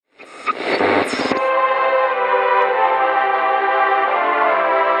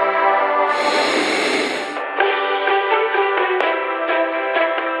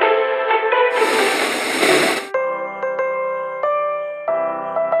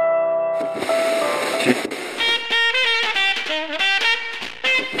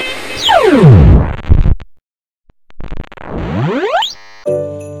Good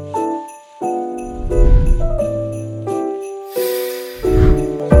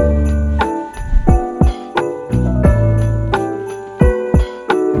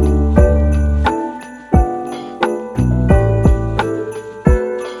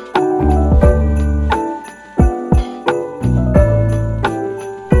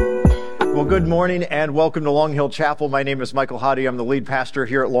morning and welcome to Long Hill Chapel. My name is Michael Hottie. I'm the lead pastor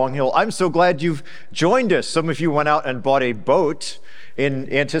here at Long Hill. I'm so glad you've joined us. Some of you went out and bought a boat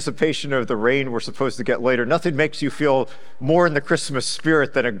in anticipation of the rain we're supposed to get later. Nothing makes you feel more in the Christmas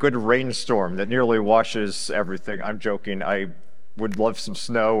spirit than a good rainstorm that nearly washes everything. I'm joking. I would love some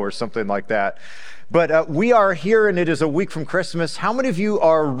snow or something like that. But we are here and it is a week from Christmas. How many of you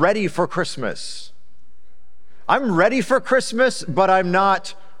are ready for Christmas? I'm ready for Christmas, but I'm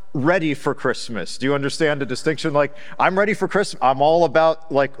not ready for Christmas. Do you understand the distinction? Like, I'm ready for Christmas. I'm all about,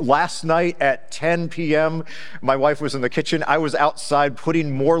 like, last night at 10 p.m., my wife was in the kitchen. I was outside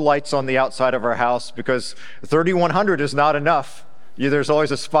putting more lights on the outside of our house because 3,100 is not enough. There's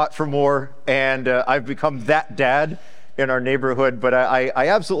always a spot for more, and I've become that dad in our neighborhood, but I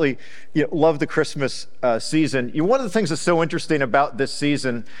absolutely love the Christmas season. One of the things that's so interesting about this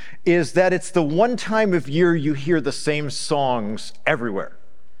season is that it's the one time of year you hear the same songs everywhere.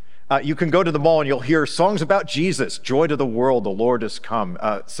 You can go to the mall and you'll hear songs about Jesus, joy to the world, the Lord has come.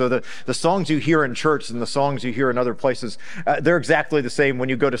 So the songs you hear in church and the songs you hear in other places, they're exactly the same. When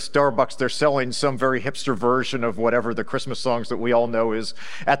you go to Starbucks, they're selling some very hipster version of whatever the Christmas songs that we all know is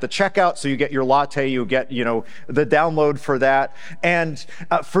at the checkout. So you get your latte, you get, the download for that. And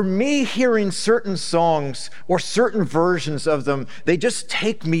for me, hearing certain songs or certain versions of them, they just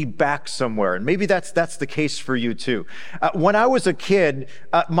take me back somewhere. And maybe that's the case for you too. When I was a kid,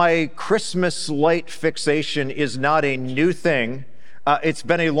 my Christmas light fixation is not a new thing. It's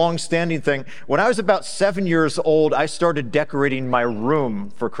been a long-standing thing. When I was about 7 years old, I started decorating my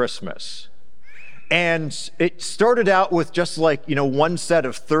room for Christmas. And it started out with just one set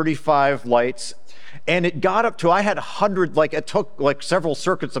of 35 lights. And it got up to, I had 100, it took several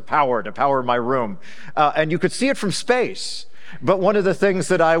circuits of power to power my room. And you could see it from space. But one of the things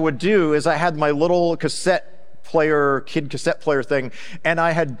that I would do is I had my little kid cassette player thing, and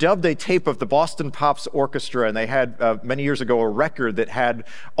I had dubbed a tape of the Boston Pops Orchestra, and they had many years ago a record that had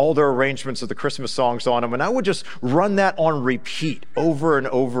all their arrangements of the Christmas songs on them, and I would just run that on repeat over and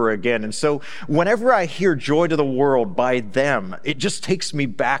over again. And so whenever I hear Joy to the World by them, it just takes me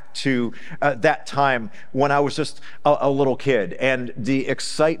back to that time when I was just a little kid, and the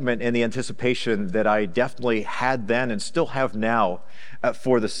excitement and the anticipation that I definitely had then and still have now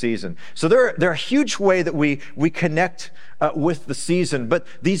for the season. So they're a huge way that we connect with the season. But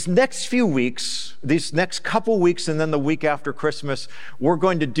these next few weeks, these next couple weeks, and then the week after Christmas, we're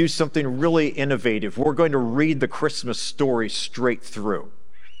going to do something really innovative. We're going to read the Christmas story straight through.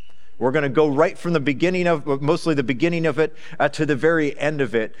 We're going to go right from the beginning mostly the beginning of it, to the very end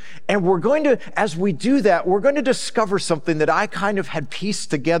of it. And we're going to, as we do that, we're going to discover something that I kind of had pieced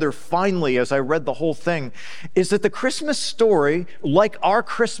together finally as I read the whole thing, is that the Christmas story, like our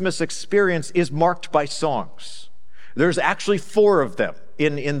Christmas experience, is marked by songs. There's actually 4 of them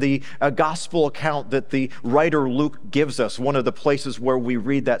in the gospel account that the writer Luke gives us, one of the places where we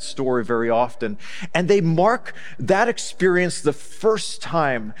read that story very often. And they mark that experience the first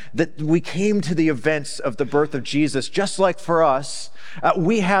time that we came to the events of the birth of Jesus. Just like for us,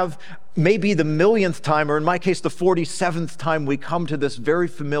 we have maybe the millionth time, or in my case, the 47th time we come to this very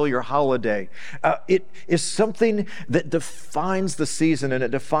familiar holiday. It is something that defines the season, and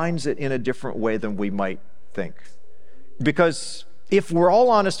it defines it in a different way than we might think. Because if we're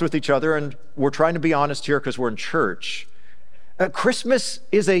all honest with each other, and we're trying to be honest here because we're in church, Christmas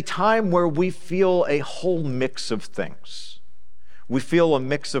is a time where we feel a whole mix of things. We feel a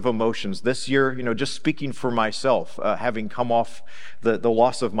mix of emotions. This year, just speaking for myself, having come off the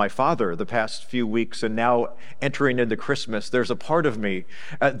loss of my father the past few weeks and now entering into Christmas, there's a part of me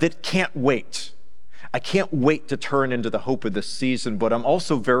that can't wait. I can't wait to turn into the hope of this season, but I'm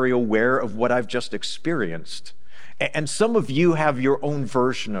also very aware of what I've just experienced. And some of you have your own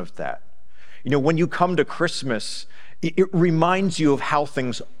version of that. When you come to Christmas, it reminds you of how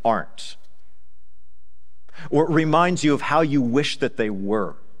things aren't. Or it reminds you of how you wish that they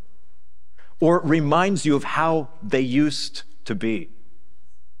were. Or it reminds you of how they used to be.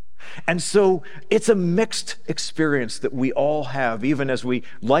 And so it's a mixed experience that we all have, even as we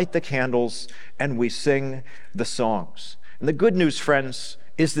light the candles and we sing the songs. And the good news, friends,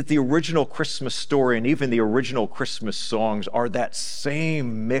 is that the original Christmas story and even the original Christmas songs are that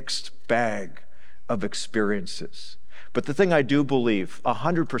same mixed bag of experiences. But the thing I do believe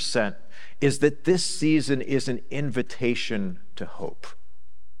 100% is that this season is an invitation to hope.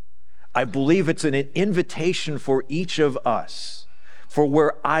 I believe it's an invitation for each of us, for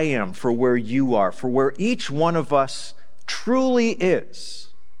where I am, for where you are, for where each one of us truly is.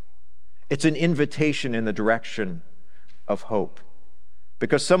 It's an invitation in the direction of hope.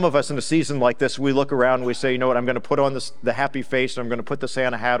 Because some of us in a season like this, we look around and we say, you know what, I'm going to put on the happy face, and I'm going to put the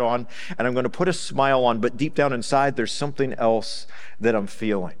Santa hat on, and I'm going to put a smile on, but deep down inside, there's something else that I'm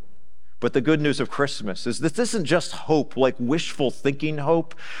feeling. But the good news of Christmas is this isn't just hope, like wishful thinking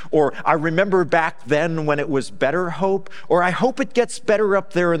hope, or I remember back then when it was better hope, or I hope it gets better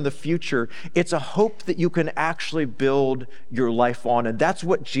up there in the future. It's a hope that you can actually build your life on, and that's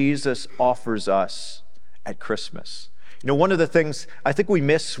what Jesus offers us at Christmas. You know, one of the things I think we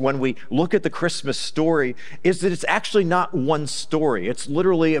miss when we look at the Christmas story is that it's actually not one story. It's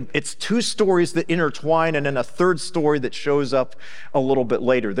two stories that intertwine and then a third story that shows up a little bit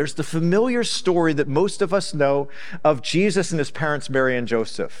later. There's the familiar story that most of us know of Jesus and his parents, Mary and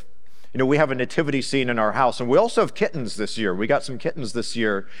Joseph. You know, we have a nativity scene in our house, and we also have kittens this year. We got some kittens this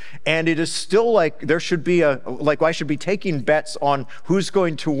year, and it is still like there should be I should be taking bets on who's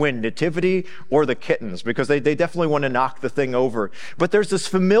going to win, nativity or the kittens, because they definitely want to knock the thing over. But there's this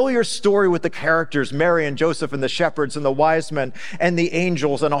familiar story with the characters, Mary and Joseph and the shepherds and the wise men and the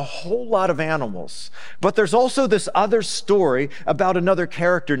angels and a whole lot of animals. But there's also this other story about another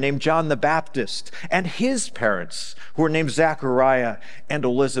character named John the Baptist and his parents, who are named Zachariah and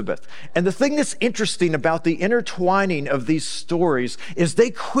Elizabeth. And the thing that's interesting about the intertwining of these stories is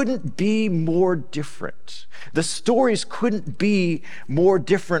they couldn't be more different. The stories couldn't be more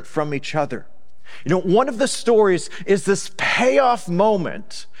different from each other. You know, one of the stories is this payoff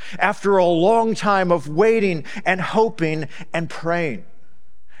moment after a long time of waiting and hoping and praying.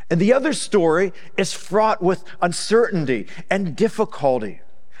 And the other story is fraught with uncertainty and difficulty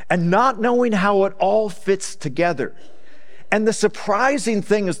and not knowing how it all fits together. And the surprising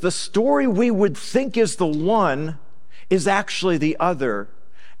thing is the story we would think is the one is actually the other,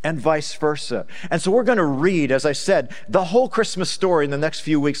 and vice versa. And so we're going to read, as I said, the whole Christmas story in the next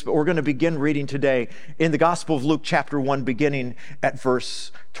few weeks, but we're going to begin reading today in the Gospel of Luke chapter 1, beginning at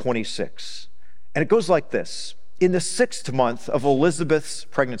verse 26. And it goes like this. In the 6th month of Elizabeth's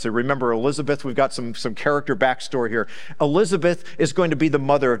pregnancy, remember Elizabeth, we've got some character backstory here. Elizabeth is going to be the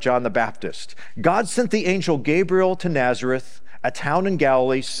mother of John the Baptist. God sent the angel Gabriel to Nazareth, a town in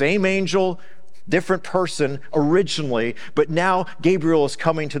Galilee, same angel, different person originally, but now Gabriel is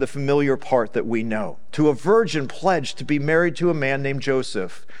coming to the familiar part that we know, to a virgin pledged to be married to a man named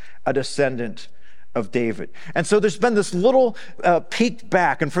Joseph, a descendant of David. And so there's been this little peek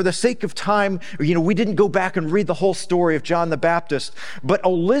back, and for the sake of time, you know, we didn't go back and read the whole story of John the Baptist, but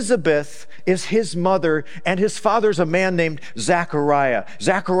Elizabeth is his mother, and his father's a man named Zachariah.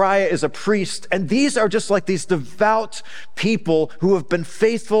 Zachariah is a priest, and these are just like these devout people who have been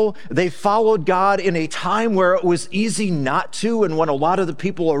faithful. They followed God in a time where it was easy not to, and when a lot of the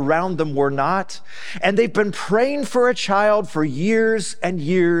people around them were not. And they've been praying for a child for years and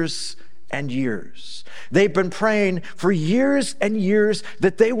years and years. They've been praying for years and years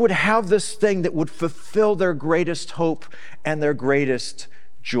that they would have this thing that would fulfill their greatest hope and their greatest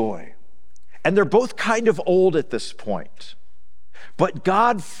joy. And they're both kind of old at this point. But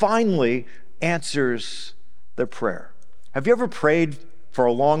God finally answers their prayer. Have you ever prayed for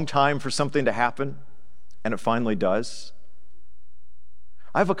a long time for something to happen and it finally does?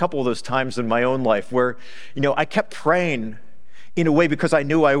 I have a couple of those times in my own life where, you know, I kept praying in a way because I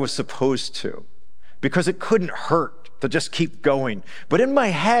knew I was supposed to, because it couldn't hurt to just keep going. But in my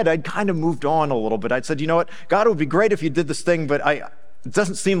head, I'd kind of moved on a little bit. I'd said, you know what, God, it would be great if you did this thing, but it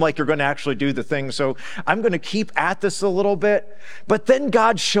doesn't seem like you're going to actually do the thing, so I'm going to keep at this a little bit. But then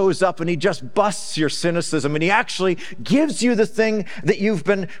God shows up and he just busts your cynicism and he actually gives you the thing that you've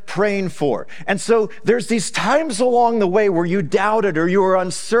been praying for. And so there's these times along the way where you doubted or you were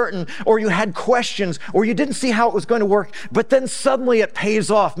uncertain or you had questions or you didn't see how it was going to work, but then suddenly it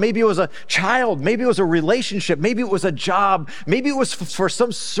pays off. Maybe it was a child, maybe it was a relationship, maybe it was a job, maybe it was for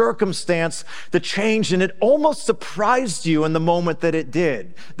some circumstance that changed, and it almost surprised you in the moment that it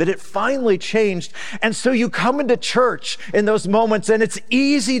did, that it finally changed. And so you come into church in those moments and it's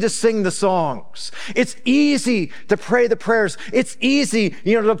easy to sing the songs. It's easy to pray the prayers. It's easy,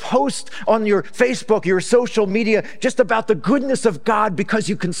 to post on your Facebook, your social media, just about the goodness of God because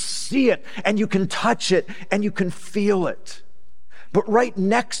you can see it and you can touch it and you can feel it. But right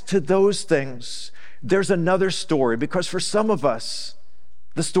next to those things, there's another story, because for some of us,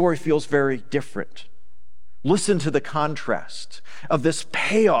 the story feels very different. Listen to the contrast of this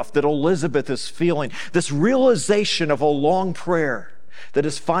payoff that Elizabeth is feeling, this realization of a long prayer that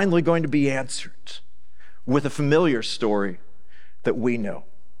is finally going to be answered with a familiar story that we know.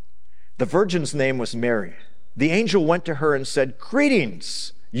 The virgin's name was Mary. The angel went to her and said,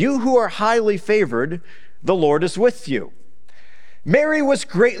 "Greetings, you who are highly favored, the Lord is with you." Mary was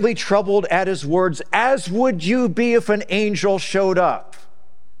greatly troubled at his words, as would you be if an angel showed up.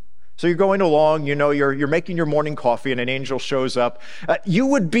 So you're going along, you're making your morning coffee and an angel shows up. You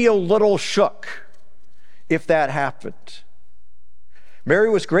would be a little shook if that happened. Mary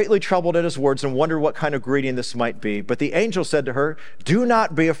was greatly troubled at his words and wondered what kind of greeting this might be. But the angel said to her, "Do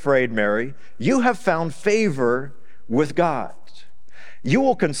not be afraid, Mary. You have found favor with God. You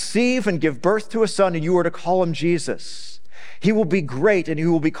will conceive and give birth to a son, and you are to call him Jesus. He will be great, and he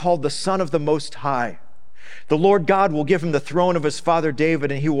will be called the Son of the Most High. The Lord God will give him the throne of his father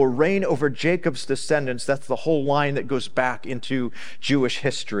David, and he will reign over Jacob's descendants." That's the whole line that goes back into Jewish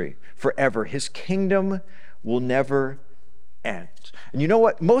history forever. His kingdom will never end. And you know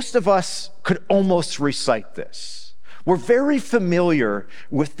what? Most of us could almost recite this. We're very familiar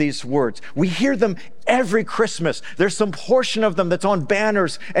with these words. We hear them every Christmas. There's some portion of them that's on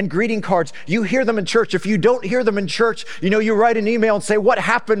banners and greeting cards. You hear them in church. If you don't hear them in church, you write an email and say, "What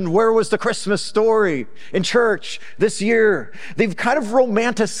happened? Where was the Christmas story in church this year?" They've kind of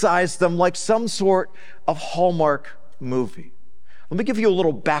romanticized them like some sort of Hallmark movie. Let me give you a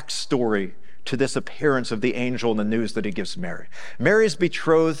little backstory to this appearance of the angel and the news that he gives Mary. Mary is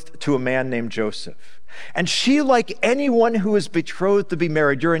betrothed to a man named Joseph. And she, like anyone who is betrothed to be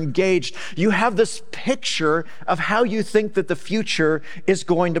married, you're engaged, you have this picture of how you think that the future is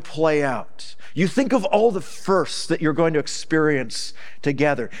going to play out. You think of all the firsts that you're going to experience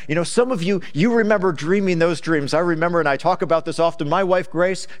together. Some of you remember dreaming those dreams. I remember, and I talk about this often, my wife,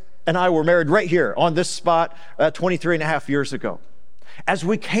 Grace, and I were married right here on this spot 23 and a half years ago. As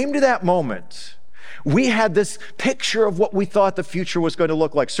we came to that moment, we had this picture of what we thought the future was going to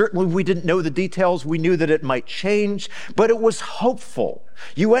look like. Certainly, we didn't know the details. We knew that it might change, but it was hopeful.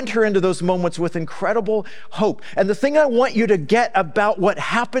 You enter into those moments with incredible hope. And the thing I want you to get about what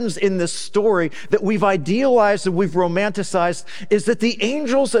happens in this story that we've idealized and we've romanticized is that the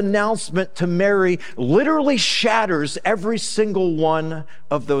angel's announcement to Mary literally shatters every single one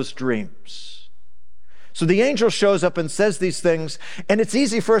of those dreams. So the angel shows up and says these things, and it's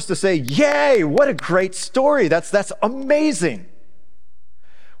easy for us to say, "Yay, what a great story. That's amazing."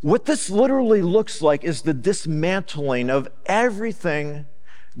 What this literally looks like is the dismantling of everything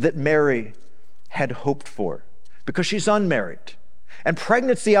that Mary had hoped for, because she's unmarried. And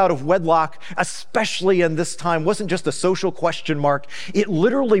pregnancy out of wedlock, especially in this time, wasn't just a social question mark. It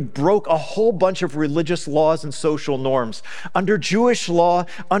literally broke a whole bunch of religious laws and social norms. Under Jewish law,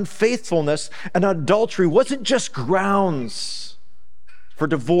 unfaithfulness and adultery wasn't just grounds for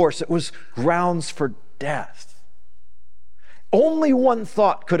divorce, it was grounds for death. Only one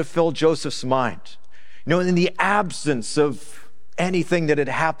thought could have filled Joseph's mind. In the absence of anything that had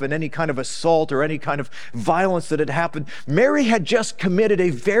happened, any kind of assault or any kind of violence that had happened, Mary had just committed a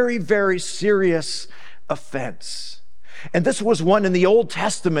very, very serious offense. And this was one in the Old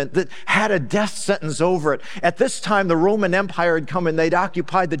Testament that had a death sentence over it. At this time, the Roman Empire had come and they'd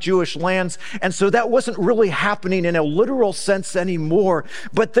occupied the Jewish lands. And so that wasn't really happening in a literal sense anymore.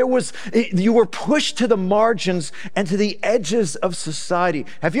 But you were pushed to the margins and to the edges of society.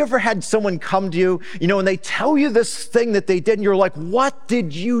 Have you ever had someone come to you, and they tell you this thing that they did, and you're like, "What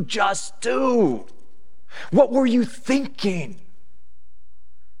did you just do? What were you thinking?"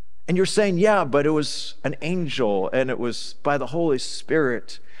 And you're saying, "Yeah, but it was an angel, and it was by the Holy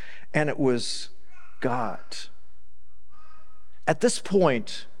Spirit, and it was God." At this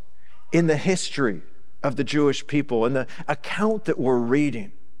point in the history of the Jewish people, in the account that we're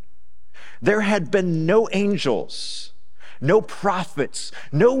reading, there had been no angels, no prophets,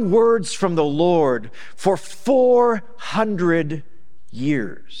 no words from the Lord for 400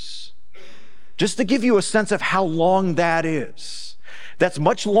 years. Just to give you a sense of how long that is. That's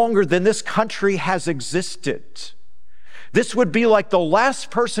much longer than this country has existed. This would be like the last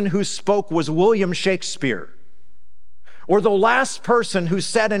person who spoke was William Shakespeare, or the last person who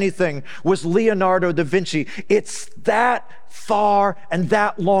said anything was Leonardo da Vinci. It's that far and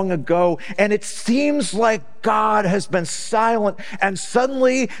that long ago, and it seems like God has been silent, and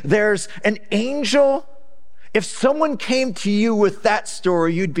suddenly there's an angel. If someone came to you with that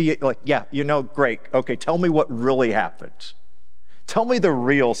story, you'd be like, "Yeah, great. Okay, tell me what really happened. Tell me the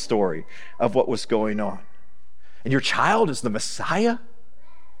real story of what was going on." And your child is the Messiah?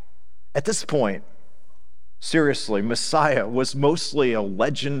 At this point, seriously, Messiah was mostly a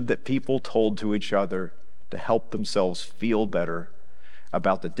legend that people told to each other to help themselves feel better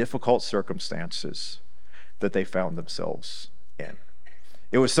about the difficult circumstances that they found themselves in.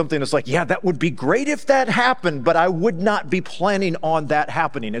 It was something that's like, yeah, that would be great if that happened, but I would not be planning on that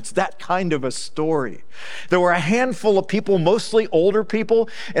happening. It's that kind of a story. There were a handful of people, mostly older people,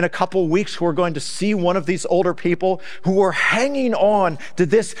 in a couple weeks who were going to see one of these older people who were hanging on to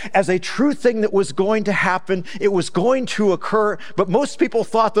this as a true thing that was going to happen. It was going to occur, but most people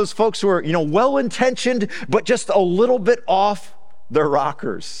thought those folks were, well-intentioned, but just a little bit off their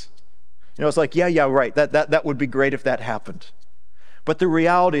rockers. It's like, yeah, right. That would be great if that happened. But the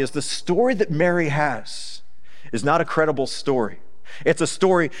reality is the story that Mary has is not a credible story. It's a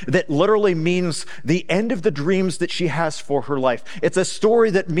story that literally means the end of the dreams that she has for her life. It's a story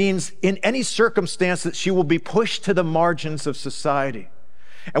that means in any circumstance that she will be pushed to the margins of society.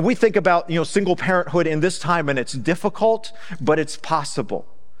 And we think about, single parenthood in this time, and it's difficult, but it's possible.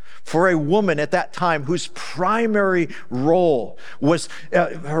 For a woman at that time whose primary role was,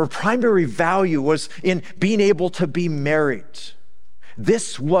 her primary value was in being able to be married.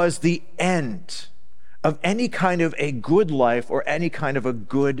 This was the end of any kind of a good life or any kind of a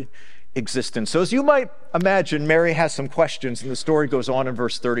good existence. So as you might imagine, Mary has some questions, and the story goes on in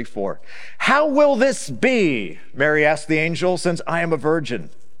verse 34. How will this be, Mary asked the angel, since I am a virgin?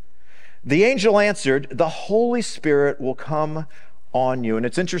 The angel answered, the Holy Spirit will come on you. And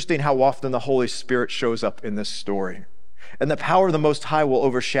it's interesting how often the Holy Spirit shows up in this story. And the power of the Most High will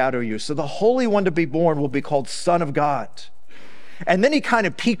overshadow you. So the Holy One to be born will be called Son of God. And then he kind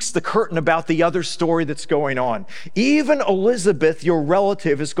of peeks the curtain about the other story that's going on. Even Elizabeth, your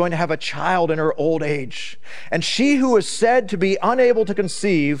relative, is going to have a child in her old age. And she who is said to be unable to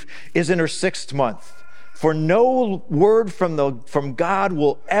conceive is in her 6th month. For no word from God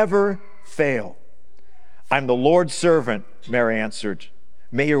will ever fail. I'm the Lord's servant, Mary answered.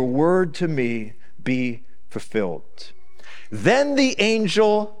 May your word to me be fulfilled. Then the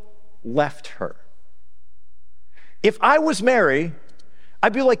angel left her. If I was Mary,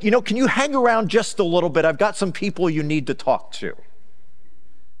 I'd be like, can you hang around just a little bit? I've got some people you need to talk to.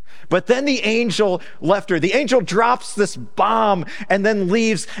 But then the angel left her. The angel drops this bomb and then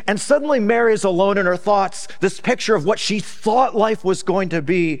leaves. And suddenly Mary is alone in her thoughts. This picture of what she thought life was going to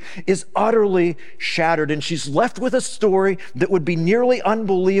be is utterly shattered. And she's left with a story that would be nearly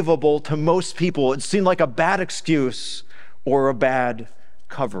unbelievable to most people. It seemed like a bad excuse or a bad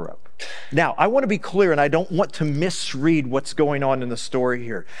cover-up. Now, I want to be clear, and I don't want to misread what's going on in the story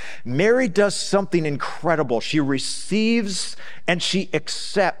here. Mary does something incredible. She receives and she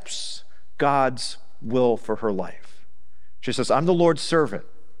accepts God's will for her life. She says, I'm the Lord's servant.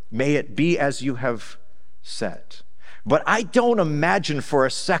 May it be as you have said. But I don't imagine for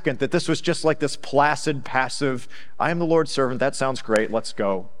a second that this was just like this placid, passive, I am the Lord's servant. That sounds great. Let's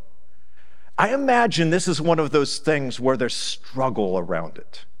go. I imagine this is one of those things where there's struggle around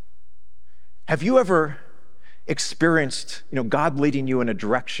it. Have you ever experienced, God leading you in a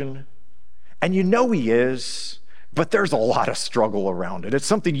direction, and He is, but there's a lot of struggle around it. It's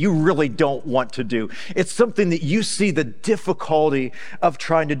something you really don't want to do. It's something that you see the difficulty of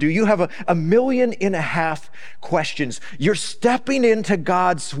trying to do. You have 1.5 million questions. You're stepping into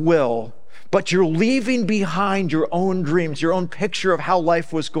God's will, but you're leaving behind your own dreams, your own picture of how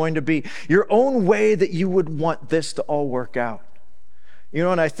life was going to be, your own way that you would want this to all work out.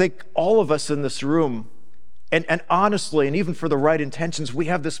 And I think all of us in this room, and honestly, and even for the right intentions, we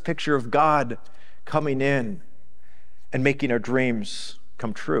have this picture of God coming in and making our dreams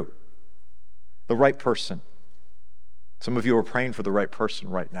come true. The right person. Some of you are praying for the right person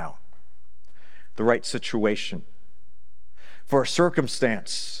right now. The right situation. For a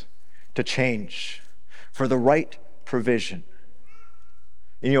circumstance to change. For the right provision.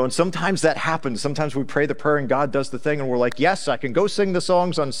 And sometimes that happens. Sometimes we pray the prayer and God does the thing and we're like, yes, I can go sing the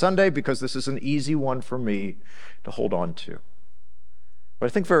songs on Sunday because this is an easy one for me to hold on to. But I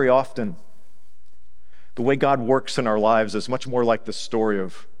think very often the way God works in our lives is much more like the story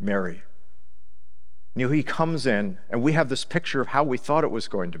of Mary. He comes in and we have this picture of how we thought it was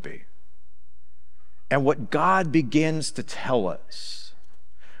going to be. And what God begins to tell us,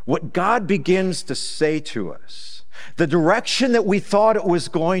 what God begins to say to us, the direction that we thought it was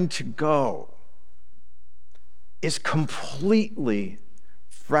going to go is completely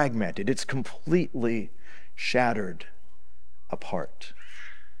fragmented. It's completely shattered apart.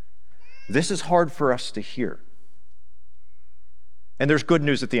 This is hard for us to hear. And there's good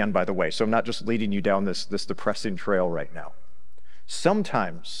news at the end, by the way, so I'm not just leading you down this depressing trail right now.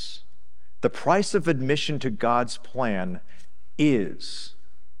 Sometimes the price of admission to God's plan is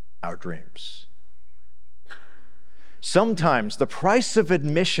our dreams. sometimes the price of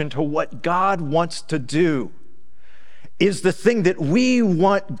admission to what God wants to do is the thing that we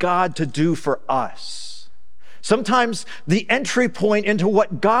want God to do for us. Sometimes the entry point into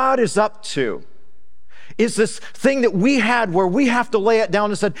what God is up to is this thing that we had where we have to lay it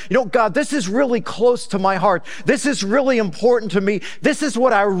down and said, God, this is really close to my heart. This is really important to me. This is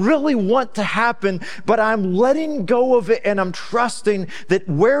what I really want to happen, but I'm letting go of it and I'm trusting that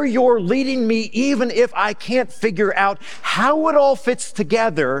where you're leading me, even if I can't figure out how it all fits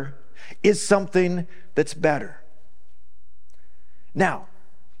together, is something that's better. Now,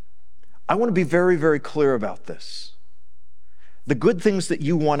 I want to be very, very clear about this. The good things that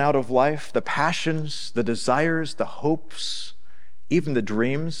you want out of life, the passions, the desires, the hopes, even the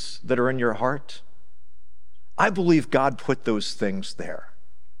dreams that are in your heart, I believe God put those things there.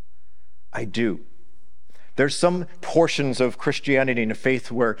 I do. There's some portions of Christianity and faith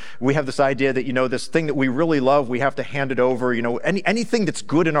where we have this idea that, this thing that we really love, we have to hand it over. Anything that's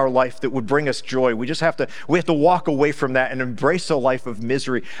good in our life that would bring us joy, we have to walk away from that and embrace a life of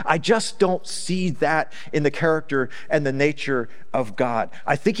misery. I just don't see that in the character and the nature of God.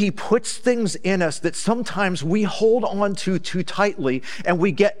 I think he puts things in us that sometimes we hold on to too tightly, and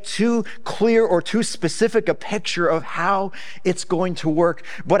we get too clear or too specific a picture of how it's going to work.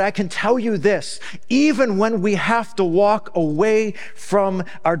 But I can tell you this, even when we have to walk away from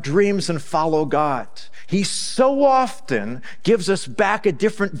our dreams and follow God, he so often gives us back a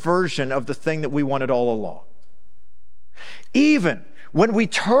different version of the thing that we wanted all along. Even when we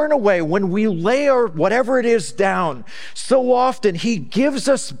turn away, when we lay our whatever it is down, so often he gives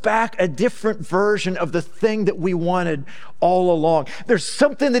us back a different version of the thing that we wanted all along. There's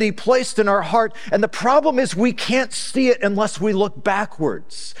something that he placed in our heart, and the problem is we can't see it unless we look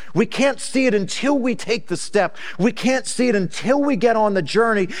backwards. We can't see it until we take the step. We can't see it until we get on the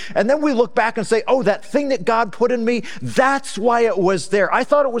journey, and then we look back and say, oh, that thing that God put in me, that's why it was there. I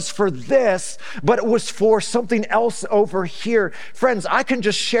thought it was for this, but it was for something else over here. Friends, I can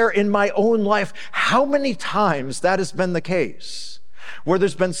just share in my own life how many times that has been the case. Where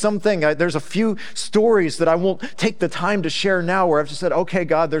there's been something, there's a few stories that I won't take the time to share now where I've just said, okay,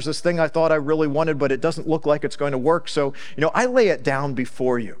 God, there's this thing I thought I really wanted, but it doesn't look like it's going to work. So, I lay it down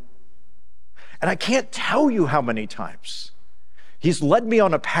before you. And I can't tell you how many times he's led me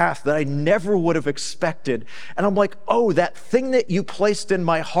on a path that I never would have expected. And I'm like, oh, that thing that you placed in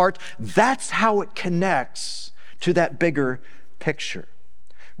my heart, that's how it connects to that bigger picture.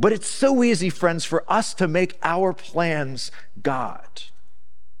 But it's so easy, friends, for us to make our plans God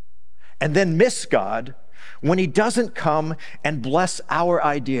and then miss God when he doesn't come and bless our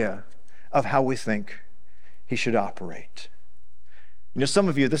idea of how we think he should operate. Some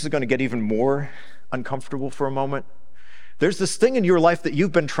of you, this is going to get even more uncomfortable for a moment. There's this thing in your life that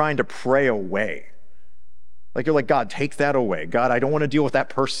you've been trying to pray away. Like you're like, God, take that away. God, I don't want to deal with that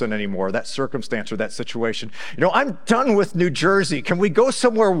person anymore, that circumstance or that situation. I'm done with New Jersey. Can we go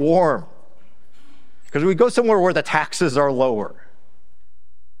somewhere warm? Because we go somewhere where the taxes are lower.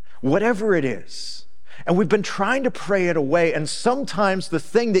 Whatever it is. And we've been trying to pray it away. And sometimes the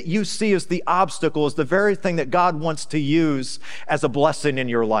thing that you see as the obstacle is the very thing that God wants to use as a blessing in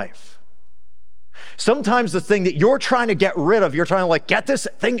your life. Sometimes the thing that you're trying to get rid of, you're trying to get this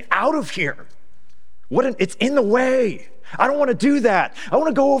thing out of here. It's in the way. I don't want to do that. I want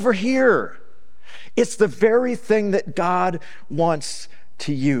to go over here. It's the very thing that God wants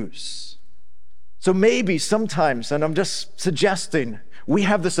to use. So maybe sometimes, and I'm just suggesting, we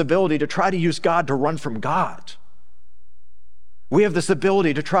have this ability to try to use God to run from God. We have this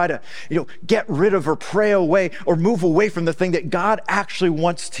ability to try to, get rid of or pray away or move away from the thing that God actually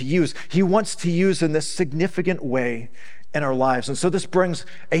wants to use. He wants to use in this significant way in our lives. And so this brings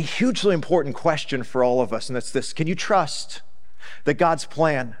a hugely important question for all of us, and it's this: can you trust that God's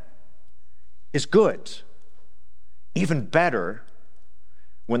plan is good, even better,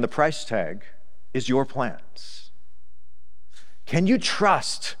 when the price tag is your plans? Can you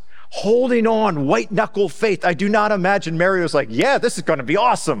trust holding on, white knuckle faith? I do not imagine Mary was like, yeah, this is going to be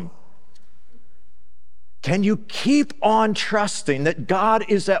awesome. Can you keep on trusting that God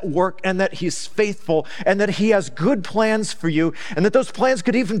is at work and that he's faithful and that he has good plans for you and that those plans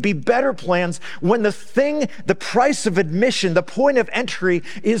could even be better plans when the price of admission, the point of entry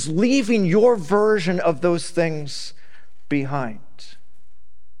is leaving your version of those things behind?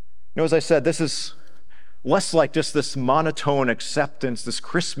 As I said, this is less like just this monotone acceptance, this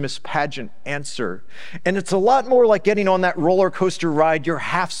Christmas pageant answer. And it's a lot more like getting on that roller coaster ride you're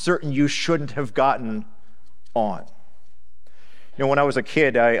half certain you shouldn't have gotten on. When I was a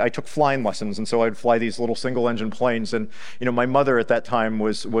kid, I took flying lessons, and so I'd fly these little single-engine planes. And my mother at that time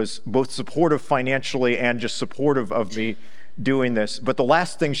was both supportive financially and just supportive of me doing this. But the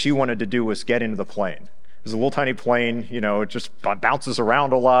last thing she wanted to do was get into the plane. It was a little tiny plane, it just bounces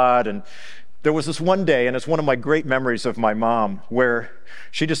around a lot. And there was this one day, and it's one of my great memories of my mom, where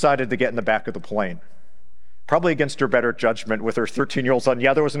she decided to get in the back of the plane. Probably against her better judgment with her 13-year-old son.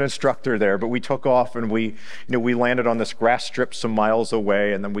 Yeah, there was an instructor there, but we took off and we landed on this grass strip some miles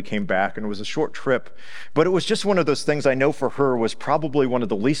away, and then we came back, and it was a short trip. But it was just one of those things I know for her was probably one of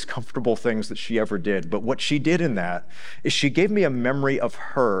the least comfortable things that she ever did. But what she did in that is she gave me a memory of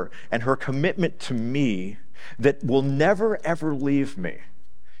her and her commitment to me that will never, ever leave me,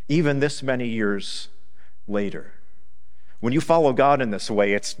 even this many years later. When you follow God in this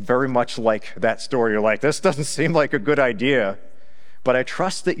way, it's very much like that story. You're like, this doesn't seem like a good idea, but I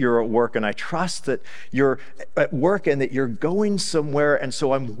trust that you're at work, and I trust that you're at work and that you're going somewhere, and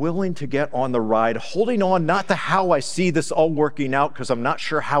so I'm willing to get on the ride, holding on not to how I see this all working out, because I'm not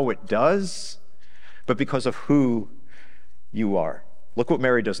sure how it does, but because of who you are. Look what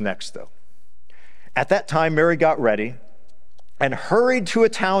Mary does next, though. At that time, Mary got ready and hurried to a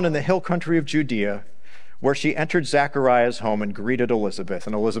town in the hill country of Judea, where she entered Zechariah's home and greeted Elizabeth.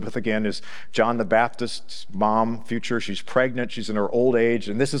 And Elizabeth, again, is John the Baptist's mom, future. She's pregnant. She's in her old age.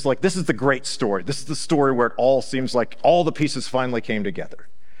 And this is the great story. This is the story where it all seems like all the pieces finally came together.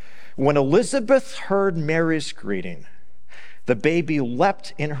 When Elizabeth heard Mary's greeting, the baby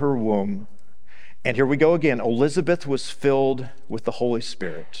leapt in her womb. And here we go again. Elizabeth was filled with the Holy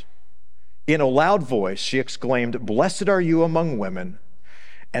Spirit. In a loud voice, she exclaimed, "Blessed are you among women,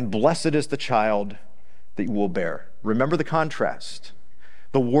 and blessed is the child that you will bear." Remember the contrast.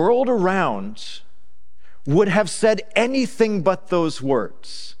 The world around would have said anything but those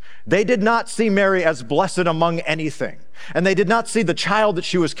words. They did not see Mary as blessed among anything. And they did not see the child that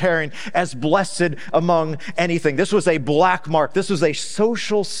she was carrying as blessed among anything. This was a black mark. This was a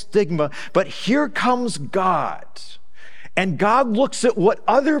social stigma. But here comes God. And God looks at what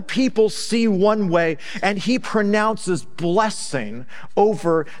other people see one way, and he pronounces blessing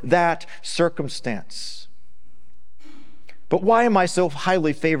over that circumstance. But why am I so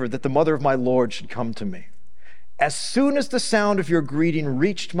highly favored that the mother of my Lord should come to me? As soon as the sound of your greeting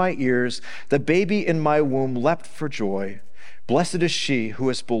reached my ears, the baby in my womb leapt for joy. Blessed is she who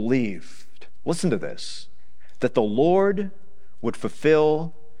has believed, listen to this, that the Lord would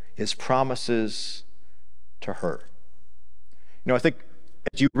fulfill his promises to her. I think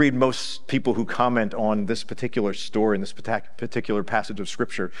as you read most people who comment on this particular story in this particular passage of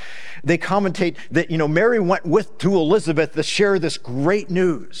Scripture, they commentate that, Mary went to Elizabeth to share this great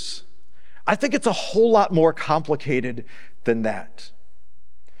news. I think it's a whole lot more complicated than that.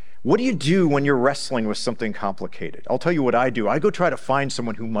 What do you do when you're wrestling with something complicated? I'll tell you what I do. I go try to find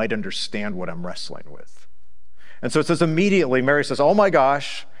someone who might understand what I'm wrestling with. And so it says immediately, Mary says, oh my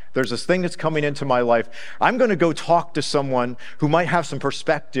gosh, there's this thing that's coming into my life. I'm going to go talk to someone who might have some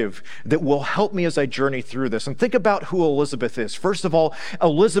perspective that will help me as I journey through this. And think about who Elizabeth is. First of all,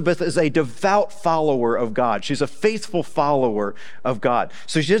 Elizabeth is a devout follower of God. She's a faithful follower of God.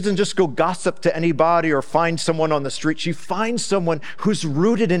 So she doesn't just go gossip to anybody or find someone on the street. She finds someone who's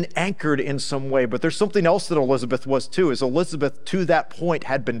rooted and anchored in some way. But there's something else that Elizabeth was too, is Elizabeth to that point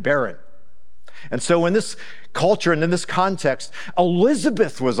had been barren. And so in this culture and in this context,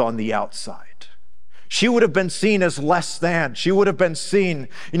 Elizabeth was on the outside. She would have been seen as less than. She would have been seen,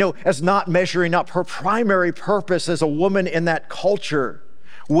 as not measuring up. Her primary purpose as a woman in that culture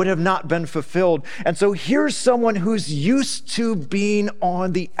would have not been fulfilled. And so here's someone who's used to being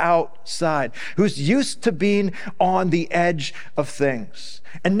on the outside, who's used to being on the edge of things.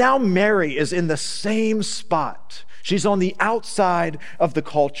 And now Mary is in the same spot. She's on the outside of the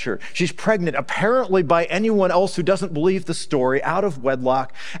culture. She's pregnant, apparently by anyone else who doesn't believe the story, out of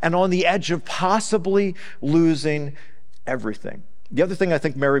wedlock, and on the edge of possibly losing everything. The other thing I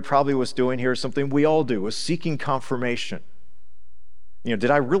think Mary probably was doing here is something we all do, was seeking confirmation. Did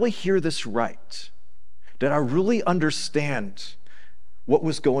I really hear this right? Did I really understand what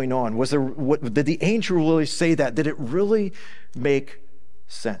was going on? Did the angel really say that? Did it really make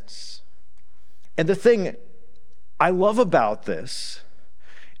sense? And the thing I love about this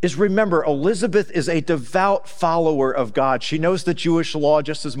is, remember, Elizabeth is a devout follower of God. She knows the Jewish law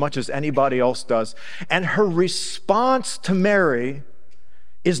just as much as anybody else does. And her response to Mary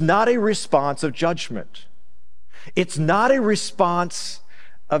is not a response of judgment. It's not a response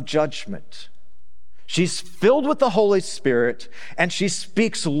of judgment. She's filled with the Holy Spirit, and she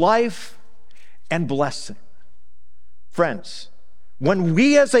speaks life and blessing. Friends, when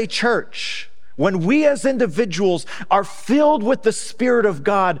we as a church, When we as individuals are filled with the Spirit of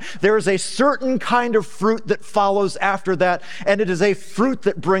God, there is a certain kind of fruit that follows after that, and it is a fruit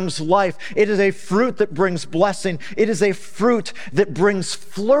that brings life. It is a fruit that brings blessing. It is a fruit that brings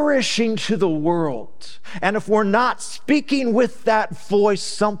flourishing to the world. And if we're not speaking with that voice,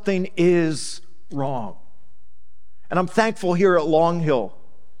 something is wrong. And I'm thankful here at Long Hill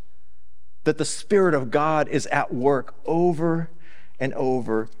that the Spirit of God is at work over and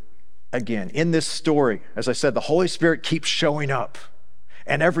over again. In this story, as I said, the Holy Spirit keeps showing up.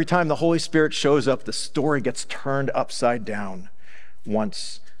 And every time the Holy Spirit shows up, the story gets turned upside down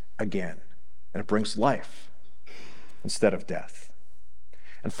once again. And it brings life instead of death.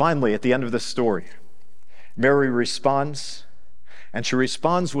 And finally, at the end of this story, Mary responds, and she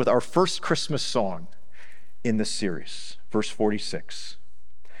responds with our first Christmas song in this series, verse 46.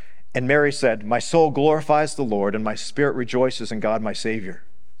 And Mary said, "My soul glorifies the Lord, and my spirit rejoices in God my Savior.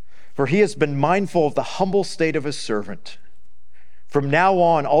 For he has been mindful of the humble state of his servant. From now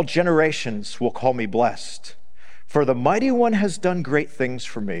on, all generations will call me blessed. For the Mighty One has done great things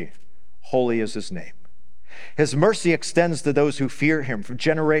for me. Holy is his name. His mercy extends to those who fear him from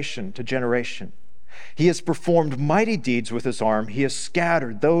generation to generation. He has performed mighty deeds with his arm. He has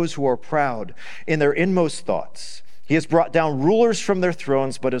scattered those who are proud in their inmost thoughts. He has brought down rulers from their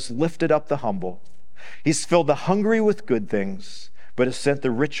thrones, but has lifted up the humble. He's filled the hungry with good things, but has sent the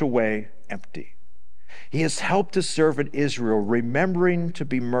rich away empty. He has helped his servant Israel, remembering to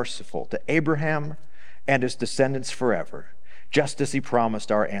be merciful to Abraham and his descendants forever, just as he promised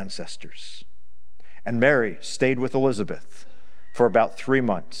our ancestors." And Mary stayed with Elizabeth for about 3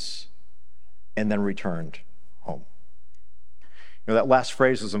 months and then returned home. That last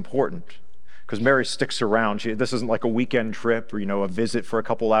phrase is important, because Mary sticks around. This isn't like a weekend trip or, a visit for a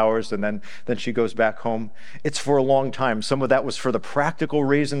couple hours and then she goes back home. It's for a long time. Some of that was for the practical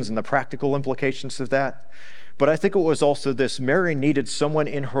reasons and the practical implications of that. But I think it was also this: Mary needed someone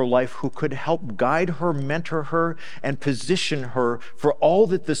in her life who could help guide her, mentor her, and position her for all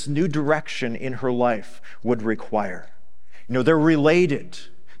that this new direction in her life would require. They're related.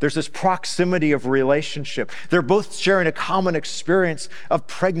 There's this proximity of relationship. They're both sharing a common experience of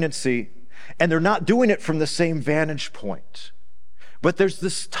pregnancy, and they're not doing it from the same vantage point. But there's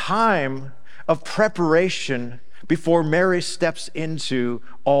this time of preparation before Mary steps into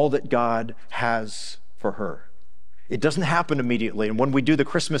all that God has for her. It doesn't happen immediately. And when we do the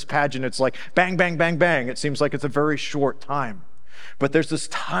Christmas pageant, it's like bang, bang, bang, bang. It seems like it's a very short time. But there's this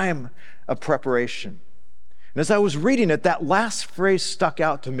time of preparation. And as I was reading it, that last phrase stuck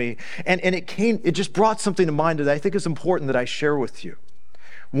out to me, and it just brought something to mind that I think is important that I share with you.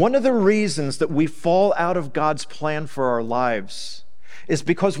 One of the reasons that we fall out of God's plan for our lives is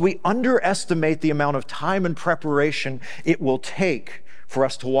because we underestimate the amount of time and preparation it will take for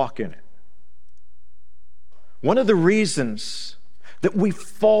us to walk in it. One of the reasons that we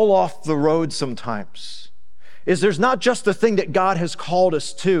fall off the road sometimes is there's not just the thing that God has called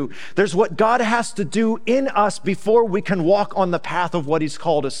us to. There's what God has to do in us before we can walk on the path of what he's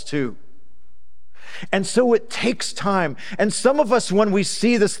called us to. And so it takes time. And some of us, when we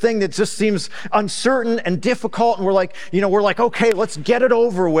see this thing that just seems uncertain and difficult, and we're like, okay, let's get it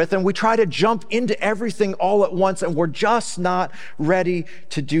over with. And we try to jump into everything all at once, and we're just not ready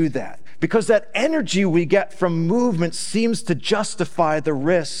to do that. Because that energy we get from movement seems to justify the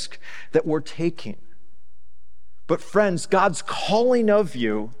risk that we're taking. But friends, God's calling of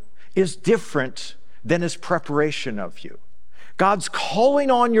you is different than his preparation of you. God's calling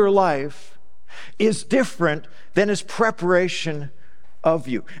on your life is different than his preparation of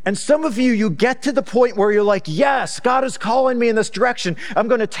you. And some of you get to the point where you're like, yes, God is calling me in this direction. I'm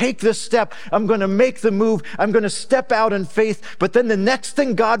going to take this step. I'm going to make the move. I'm going to step out in faith. But then the next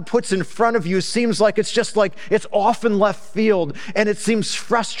thing God puts in front of you seems like it's just like it's off in left field, and it seems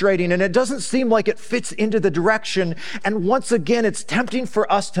frustrating, and it doesn't seem like it fits into the direction. And once again, it's tempting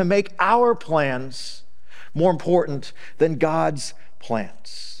for us to make our plans more important than God's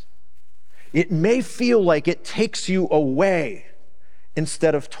plans. It may feel like it takes you away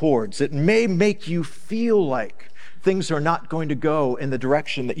instead of towards. It may make you feel like things are not going to go in the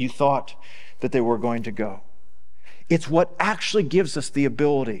direction that you thought that they were going to go. It's what actually gives us the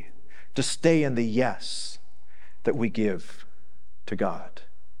ability to stay in the yes that we give to God.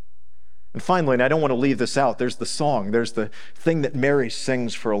 And finally, and I don't want to leave this out, there's the song, there's the thing that Mary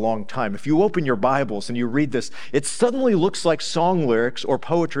sings for a long time. If you open your Bibles and you read this, it suddenly looks like song lyrics or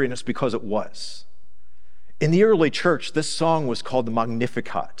poetry, and it's because it was. In the early church, this song was called the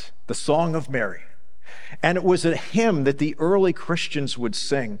Magnificat, the Song of Mary. And it was a hymn that the early Christians would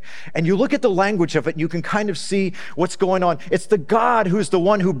sing. And you look at the language of it, and you can kind of see what's going on. It's the God who's the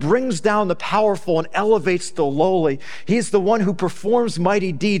one who brings down the powerful and elevates the lowly. He's the one who performs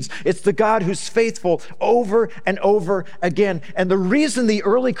mighty deeds. It's the God who's faithful over and over again. And the reason the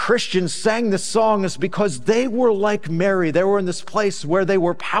early Christians sang this song is because they were like Mary. They were in this place where they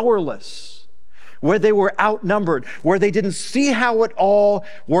were powerless, where they were outnumbered, where they didn't see how it all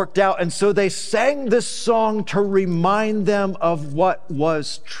worked out. And so they sang this song to remind them of what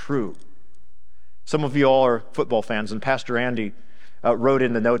was true. Some of you all are football fans, and Pastor Andy wrote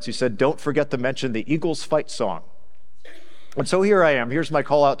in the notes, he said, don't forget to mention the Eagles fight song. And so here I am. Here's my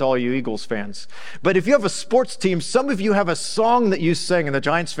call out to all you Eagles fans. But if you have a sports team, some of you have a song that you sing, and the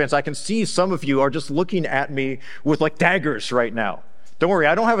Giants fans, I can see some of you are just looking at me with like daggers right now. Don't worry,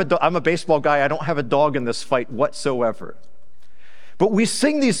 I'm a baseball guy. I don't have a dog in this fight whatsoever. But we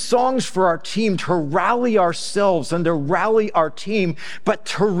sing these songs for our team to rally ourselves and to rally our team, but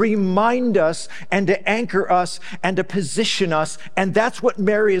to remind us and to anchor us and to position us. And that's what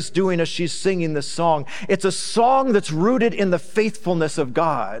Mary is doing as she's singing this song. It's a song that's rooted in the faithfulness of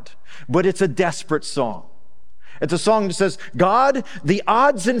God, but it's a desperate song. It's a song that says, God, the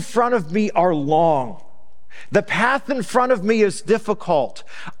odds in front of me are long. The path in front of me is difficult.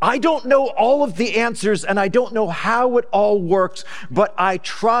 I don't know all of the answers, and I don't know how it all works, but I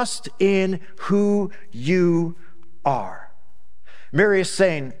trust in who you are. Mary is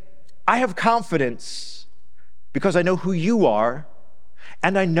saying, I have confidence because I know who you are,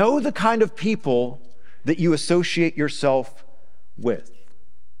 and I know the kind of people that you associate yourself with.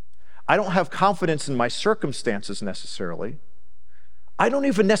 I don't have confidence in my circumstances necessarily. I don't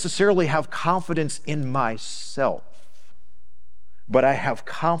even necessarily have confidence in myself, but I have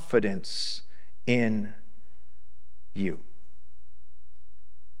confidence in you.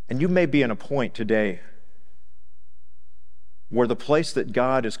 And you may be in a point today where the place that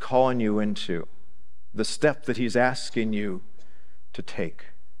God is calling you into, the step that He's asking you to take,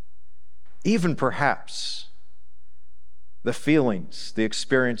 even perhaps the feelings, the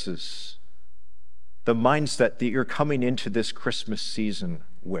experiences, the mindset that you're coming into this Christmas season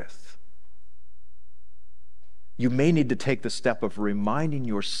with. You may need to take the step of reminding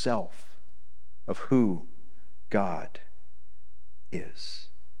yourself of who God is.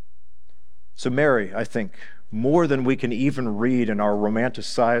 So Mary, I think, more than we can even read in our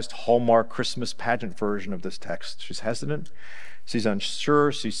romanticized Hallmark Christmas pageant version of this text. She's hesitant, she's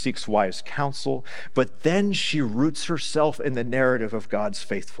unsure, she seeks wise counsel, but then she roots herself in the narrative of God's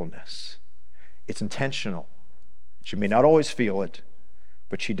faithfulness. It's intentional. She may not always feel it,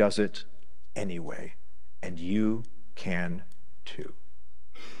 but she does it anyway. And you can too.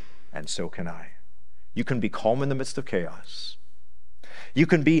 And so can I. You can be calm in the midst of chaos. You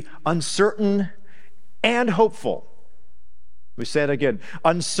can be uncertain and hopeful. We say it again.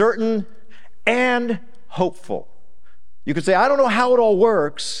 Uncertain and hopeful. You could say, I don't know how it all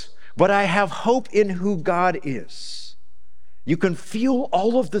works, but I have hope in who God is. You can feel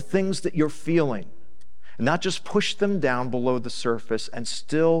all of the things that you're feeling, and not just push them down below the surface, and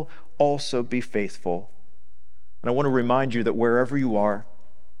still also be faithful. And I want to remind you that wherever you are,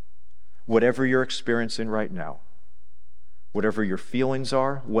 whatever you're experiencing right now, whatever your feelings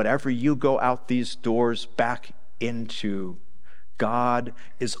are, whatever you go out these doors back into, God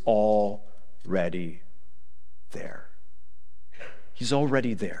is already there. He's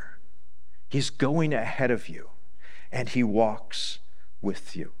already there. He's going ahead of you, and He walks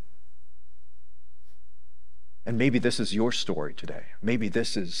with you. And maybe this is your story today. Maybe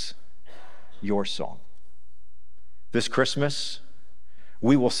this is your song. This Christmas,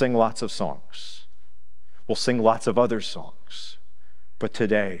 we will sing lots of songs. We'll sing lots of other songs. But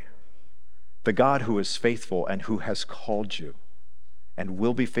today, the God who is faithful and who has called you and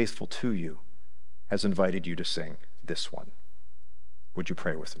will be faithful to you has invited you to sing this one. Would you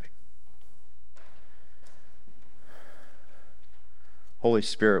pray with me? Holy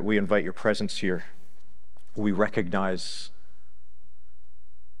Spirit, we invite your presence here. We recognize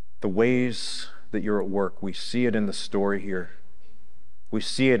the ways that you're at work. We see it in the story here. We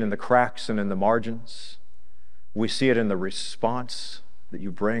see it in the cracks and in the margins. We see it in the response that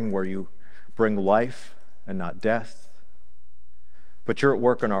you bring, where you bring life and not death. But you're at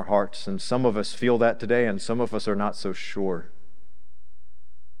work in our hearts, and some of us feel that today, and some of us are not so sure.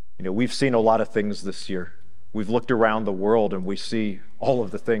 You know, we've seen a lot of things this year. We've looked around the world and we see all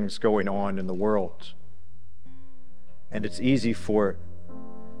of the things going on in the world. And it's easy for it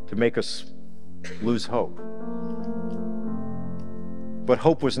to make us lose hope. But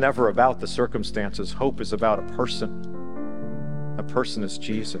hope was never about the circumstances. Hope is about a person. A person is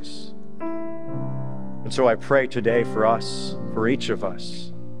Jesus. And so I pray today for us, for each of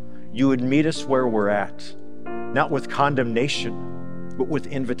us, you would meet us where we're at, not with condemnation, but with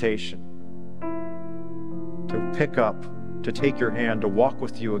invitation to pick up, to take your hand, to walk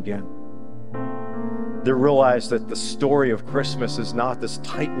with you again. To realize that the story of Christmas is not this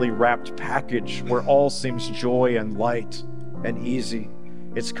tightly wrapped package where all seems joy and light and easy.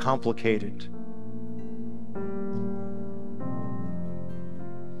 It's complicated.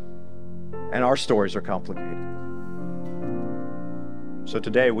 And our stories are complicated. So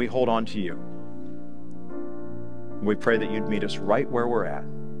today we hold on to you. We pray that you'd meet us right where we're at,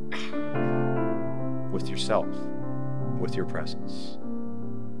 with yourself, with your presence.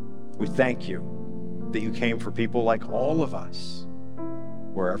 We thank you that you came for people like all of us,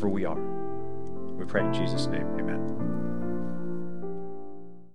 wherever we are. We pray in Jesus' name, amen.